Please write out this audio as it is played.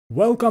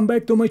Welcome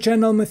back to my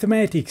channel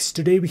Mathematics.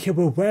 Today we have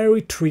a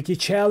very tricky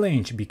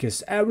challenge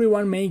because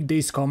everyone make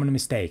this common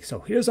mistake.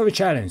 So here's our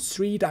challenge: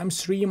 3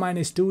 times 3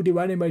 minus 2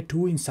 divided by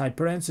 2 inside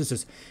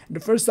parentheses.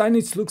 The first line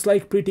it looks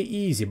like pretty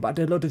easy, but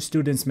a lot of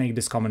students make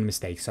this common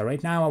mistake. So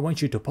right now I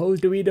want you to pause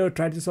the video,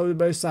 try to solve it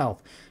by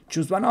yourself.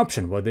 Choose one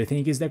option. What do you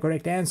think is the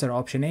correct answer?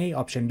 Option A,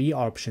 option B,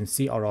 option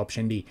C, or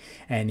option D?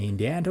 And in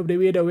the end of the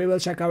video we will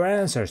check our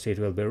answers. It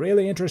will be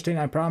really interesting,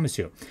 I promise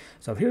you.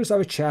 So here's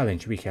our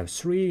challenge. We have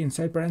 3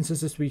 inside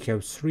parentheses. We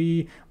have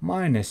 3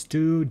 minus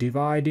 2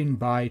 dividing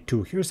by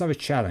 2. Here's our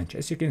challenge.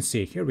 As you can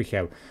see, here we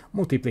have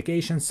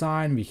multiplication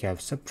sign, we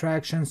have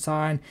subtraction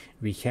sign,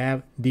 we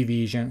have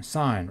division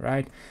sign,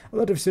 right? A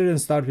lot of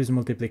students start with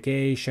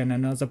multiplication,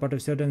 another part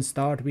of students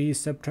start with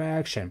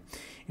subtraction.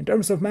 In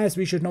terms of math,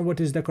 we should know what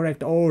is the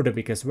correct order,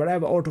 because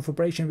whatever order of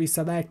operation we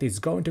select is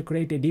going to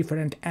create a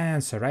different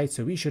answer, right?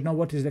 So we should know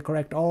what is the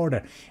correct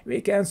order.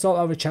 We can solve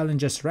our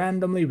challenges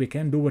randomly, we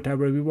can do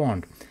whatever we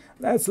want.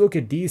 Let's look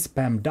at this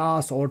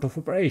PEMDAS order of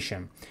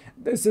operation.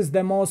 This is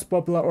the most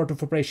popular order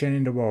of operation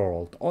in the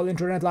world. All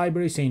internet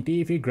library,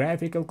 scientific,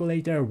 graphic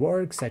calculator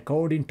works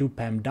according to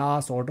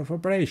PEMDAS order of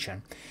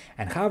operation.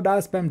 And how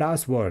does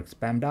PEMDAS works?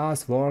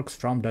 PEMDAS works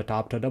from the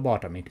top to the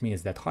bottom. It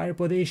means that higher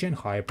position,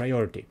 higher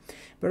priority.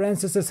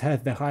 Parenthesis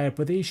has the higher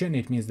position,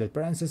 it means that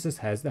parenthesis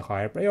has the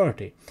higher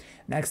priority.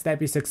 Next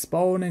step is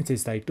exponents,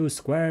 it's like 2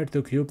 squared,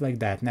 2 cubed, like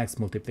that. Next,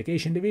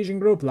 multiplication, division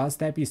group. Last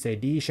step is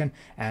addition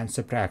and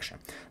subtraction.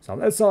 So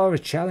let's solve our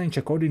challenge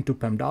according to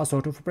PEMDAS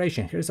order of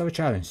operation. Here's our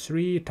challenge: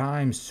 3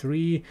 times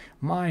 3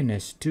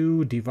 minus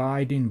 2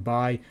 dividing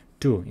by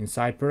 2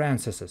 inside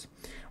parentheses.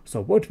 So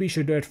what we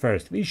should do at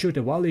first, we should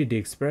evaluate the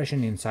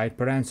expression inside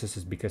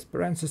parentheses, because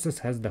parentheses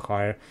has the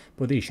higher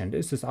position.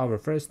 This is our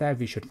first step.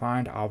 We should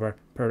find our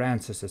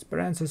parentheses.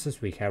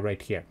 Parentheses we have right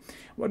here.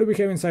 What do we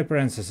have inside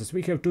parentheses?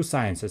 We have two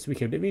signs. We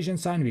have division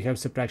sign, we have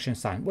subtraction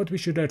sign. What we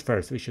should do at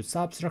first, we should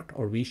subtract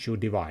or we should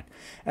divide.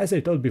 As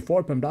I told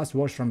before, PEMDAS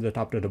works from the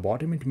top to the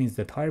bottom. It means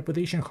that higher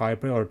position, higher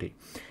priority.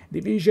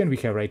 Division we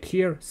have right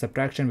here,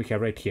 subtraction we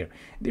have right here.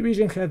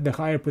 Division has the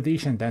higher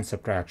position than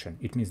subtraction.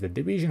 It means that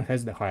division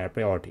has the higher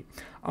priority.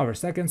 Our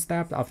second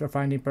step after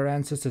finding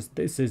parentheses,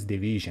 this is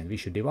division. We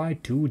should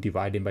divide 2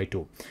 divided by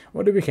 2.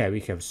 What do we have? We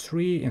have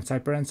 3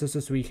 inside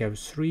parentheses. We have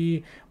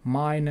 3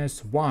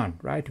 minus 1,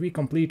 right? We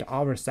complete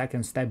our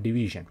second step,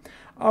 division.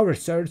 Our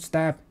third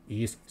step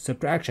is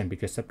subtraction,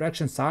 because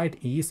subtraction side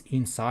is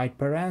inside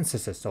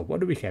parentheses. So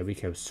what do we have? We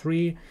have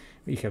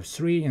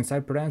 3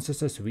 inside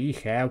parentheses. We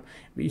have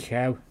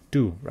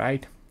 2,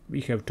 right?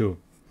 We have 2.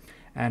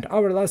 And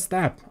our last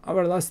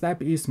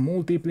step is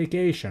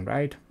multiplication,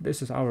 right?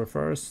 This is our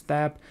first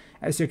step.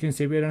 As you can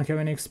see, we don't have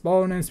any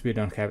exponents, we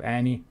don't have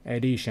any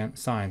addition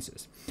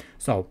signs.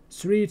 So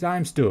 3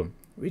 times 2,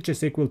 which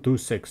is equal to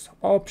 6.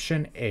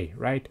 Option A,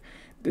 right?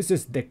 This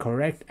is the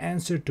correct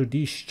answer to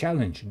this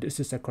challenge. This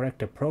is a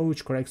correct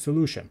approach, correct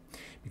solution,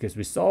 because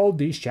we solve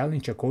this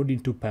challenge according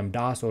to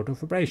PEMDAS order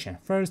of operation.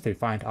 First, we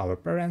find our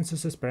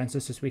parentheses.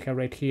 Parentheses we have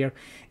right here.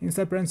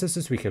 Inside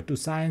parentheses, we have two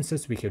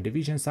signs. We have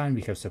division sign,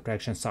 we have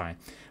subtraction sign.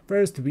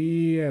 First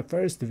we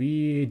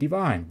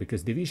divide,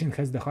 because division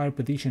has the higher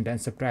position than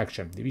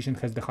subtraction. Division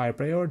has the higher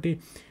priority.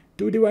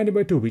 2 divided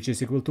by 2, which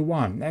is equal to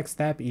 1. Next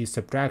step is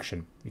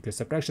subtraction, because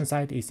subtraction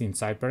side is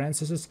inside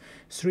parentheses.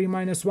 3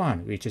 minus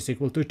 1, which is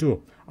equal to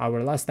 2.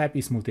 Our last step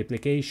is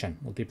multiplication.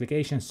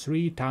 Multiplication,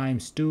 3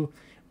 times 2,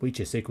 which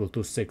is equal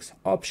to 6.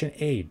 Option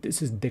A,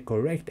 this is the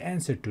correct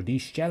answer to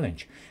this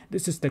challenge.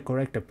 This is the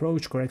correct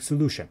approach, correct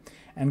solution.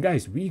 And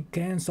guys, we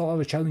can solve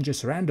our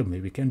challenges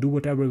randomly. We can do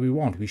whatever we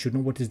want. We should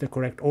know what is the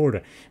correct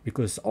order,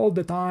 because all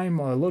the time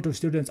a lot of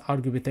students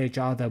argue with each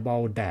other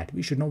about that.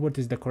 We should know what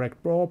is the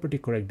correct property,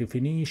 correct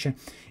definition.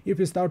 If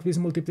we start with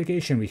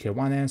multiplication, we have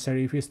one answer.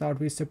 If we start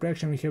with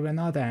subtraction, we have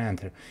another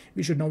answer.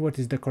 We should know what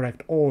is the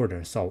correct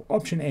order. So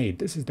option A,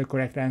 this is the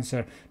correct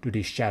answer to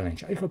this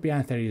challenge. I hope your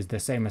answer is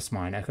the same as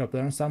mine. I hope you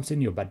learned something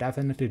new, but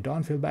definitely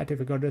don't feel bad if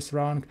you got this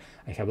wrong.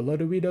 I have a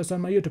lot of videos on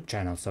my YouTube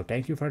channel, so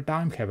thank you for your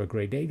time. Have a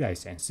great day,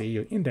 guys, and see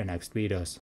you in the next videos.